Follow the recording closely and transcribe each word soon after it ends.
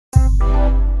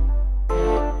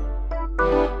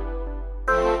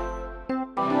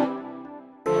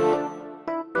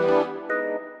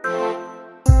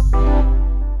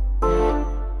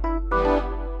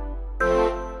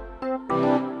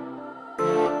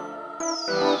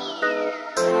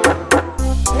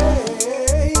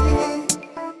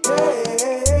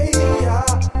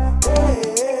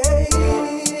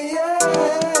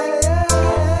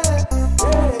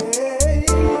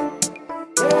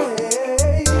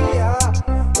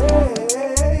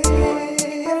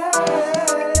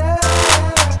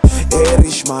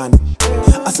rich man.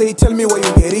 I say, tell me where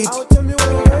you get it.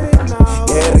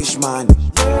 Yeah, rich man.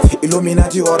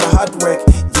 Illuminati or hard work.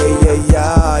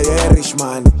 Yeah, rich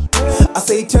man. I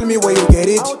say, tell me where you get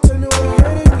it.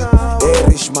 Yeah,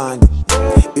 rich man.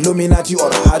 Illuminati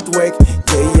or hard work.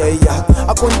 Yeah.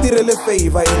 I can't tell a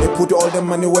favor and they put all the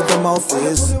money where the mouth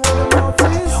is.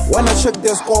 When I check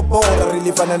the scoreboard, I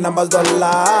really find the numbers don't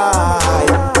lie.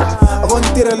 I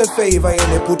can't tell a favor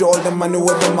and they put all the money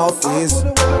where the mouth is.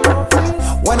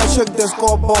 When I check the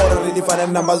scoreboard, I really find the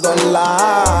numbers don't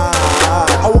lie.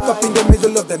 I woke up in the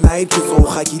middle of the night with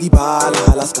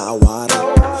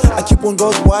I keep on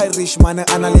God's wide rich man,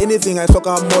 and anything I talk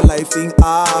about more life thing.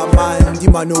 Man, the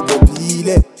man no go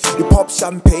bile. You pop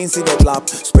champagne in the club,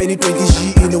 spending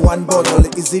 20G in one bottle.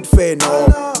 Is it fair? No.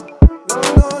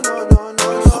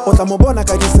 Otamobona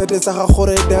ka di sete sa ga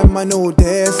gore dem man o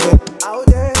dese.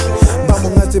 Ba mo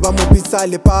ngate ba mo pizza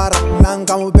le para,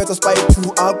 nanga mo betsa spy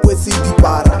 2 up with CD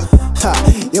para. Ha,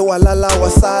 ye walala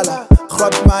wasala.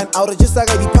 Hot man out just like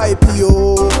the pipe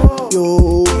yo.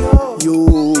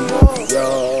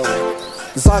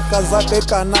 Zaka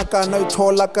kana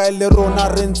uthola ka le rona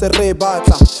re ntse re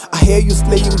batla. I hear you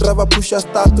slaying driver push a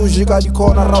start to jika di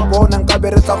corner ra bona nka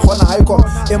beretla khona high com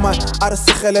e man a re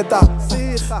segeleta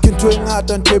ke ntwe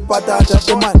ngata ntwe patata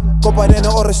e man kopanene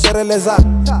o re shereleza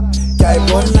ka e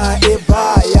bona e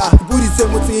baya buditse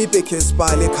motsepe ke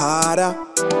spale khara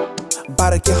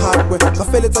bare ke hardware ka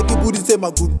feletsa ke buditse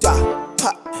maguta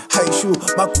hai shu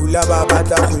makula ba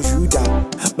batla go juda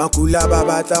makula ba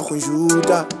batla go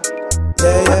juda.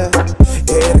 Yeah,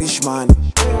 rich man.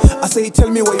 I say, tell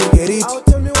me where you get it.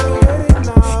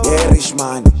 Yeah, rich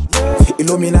man.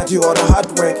 Illuminati or hard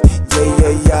work.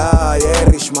 Yeah,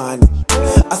 rich man.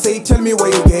 I say, tell me where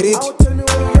you get it.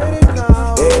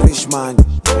 Yeah, rich man.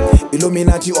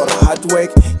 Illuminati or hard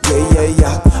work.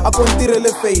 Yeah. I can't tell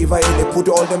a favor and they put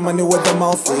all the money where the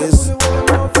mouth is.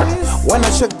 When I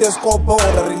check the scoreboard,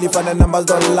 I really find the numbers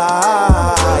don't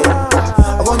lie.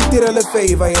 I can't tell a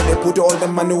favor and they put all the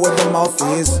money where the mouth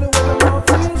is.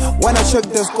 When I check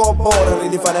the scoreboard, I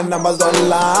really find the numbers don't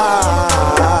lie.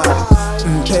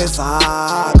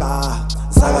 Saga.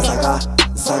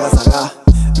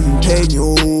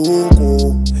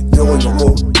 Nyoko.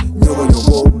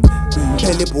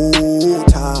 Mpele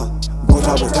bota.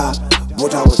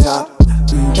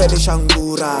 Mpele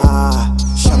shangura.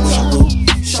 Shabu.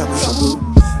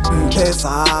 Mpe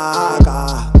saga.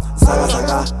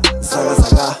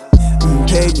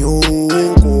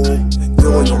 Nyoko.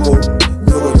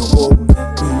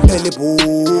 Mpele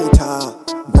bota.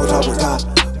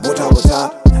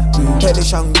 Mpele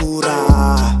shangura.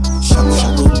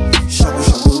 Shabu.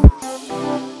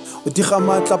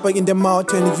 Udikhama clapping in the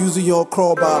mountain using your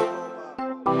crowbar.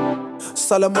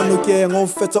 Salamano ke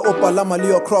ngofetsa opalama le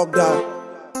your croc da.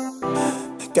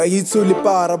 Ka yitsu le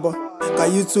parabo. Ka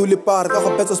go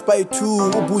betsa spy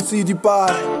 2 ubutsi di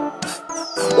par.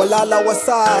 Walala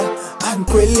wasai and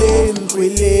quilling.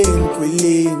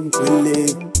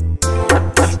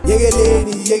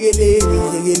 Yegeleni. Yegeleni.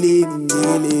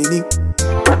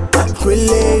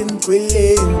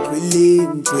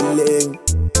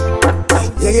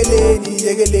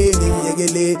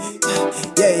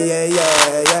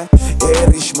 Yeah,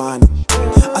 rich man.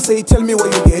 I say, tell me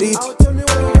where you get it.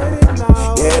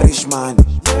 Yeah, rich man.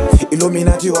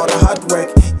 Illuminati or hard work.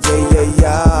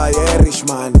 Yeah, rich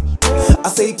man. I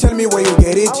say, tell me where you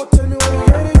get it.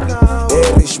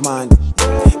 Yeah, rich man.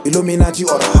 Illuminati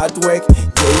or hard work.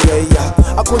 Yeah.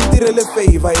 I can't tell a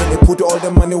favor and they put all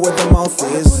the money where the mouth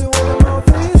is.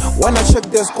 When I check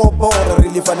the scoreboard, I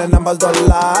really find the numbers don't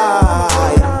lie.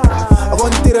 I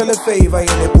can't tell a favor and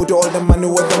they put all the money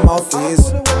where the mouth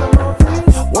is.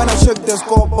 When I check the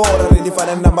scoreboard, I really find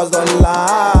the numbers don't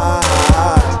lie.